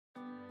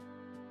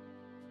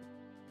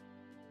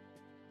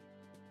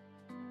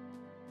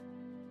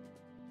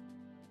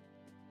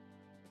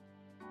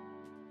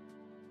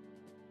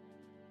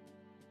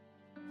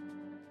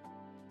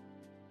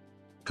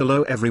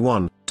Hello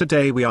everyone,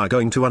 today we are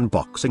going to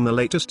unboxing the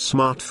latest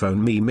smartphone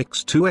Mi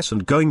Mix 2S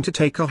and going to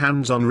take a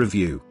hands-on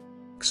review.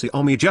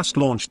 Xiaomi just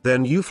launched their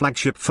new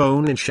flagship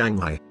phone in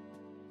Shanghai.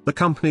 The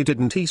company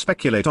didn't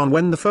speculate on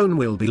when the phone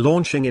will be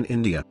launching in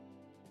India.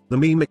 The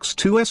Mi Mix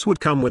 2S would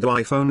come with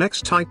iPhone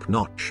X type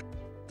notch.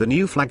 The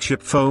new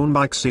flagship phone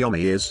by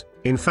Xiaomi is,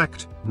 in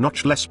fact,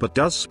 notchless but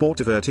does sport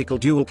a vertical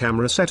dual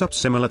camera setup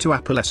similar to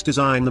Apple's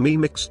design. The Mi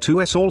Mix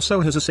 2S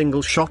also has a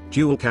single-shot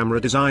dual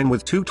camera design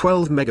with two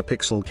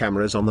 12-megapixel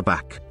cameras on the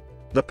back.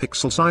 The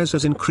pixel size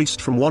has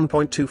increased from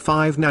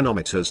 1.25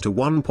 nanometers to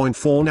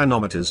 1.4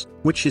 nanometers,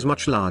 which is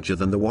much larger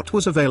than what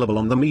was available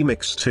on the Mi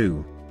Mix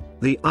 2.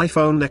 The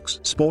iPhone X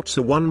sports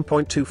a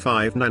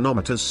 1.25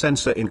 nanometers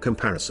sensor in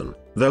comparison,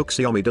 though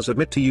Xiaomi does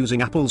admit to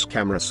using Apple's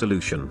camera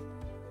solution.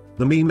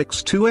 The Mi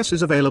Mix 2S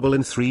is available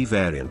in three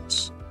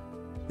variants.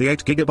 The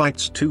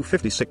 8GB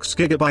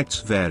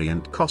 256GB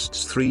variant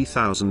costs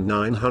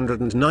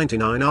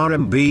 3,999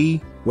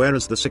 RMB,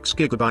 whereas the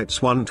 6GB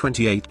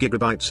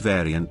 128GB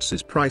variant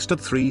is priced at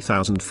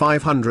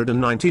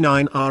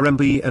 3,599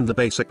 RMB and the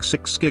basic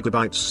 6GB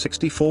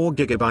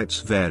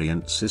 64GB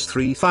variant is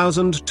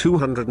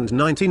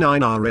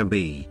 3,299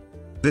 RMB.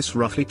 This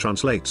roughly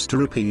translates to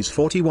Rs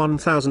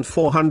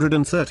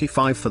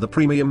 41,435 for the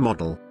premium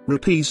model,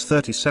 Rs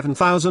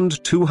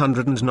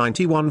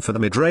 37,291 for the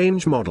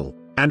mid-range model,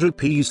 and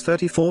Rs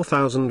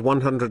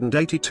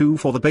 34,182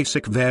 for the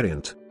basic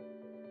variant.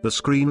 The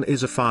screen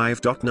is a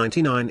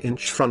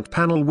 5.99-inch front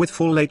panel with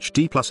Full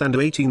HD Plus and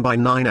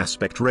 18:9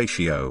 aspect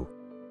ratio.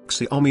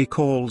 Xiaomi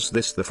calls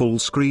this the full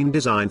screen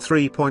design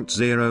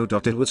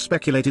 3.0. It was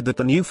speculated that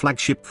the new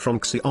flagship from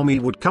Xiaomi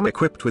would come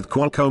equipped with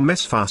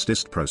Qualcomm's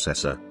fastest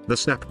processor, the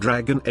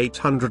Snapdragon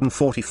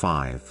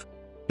 845.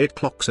 It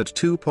clocks at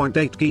 2.8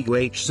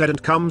 GHz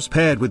and comes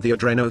paired with the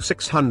Adreno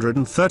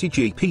 630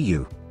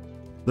 GPU.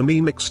 The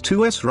Mi Mix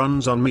 2S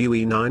runs on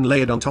MIUI 9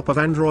 layered on top of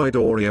Android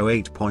Oreo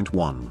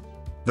 8.1.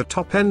 The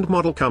top-end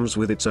model comes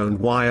with its own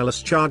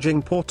wireless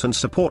charging port and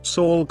supports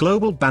all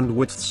global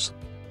bandwidths.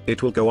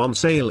 It will go on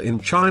sale in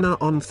China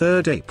on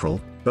 3rd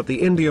April, but the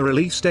India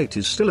release date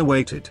is still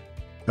awaited.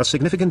 A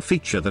significant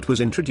feature that was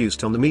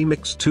introduced on the Mi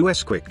Mix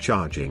 2S quick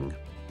charging.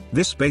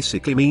 This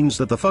basically means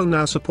that the phone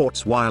now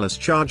supports wireless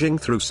charging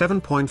through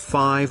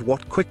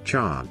 7.5-watt quick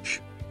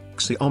charge.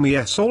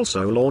 Xiaomi is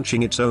also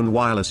launching its own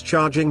wireless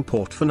charging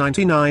port for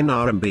 99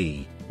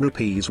 RMB,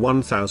 Rs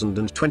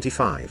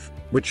 1,025,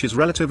 which is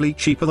relatively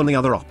cheaper than the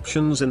other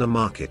options in the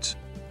market.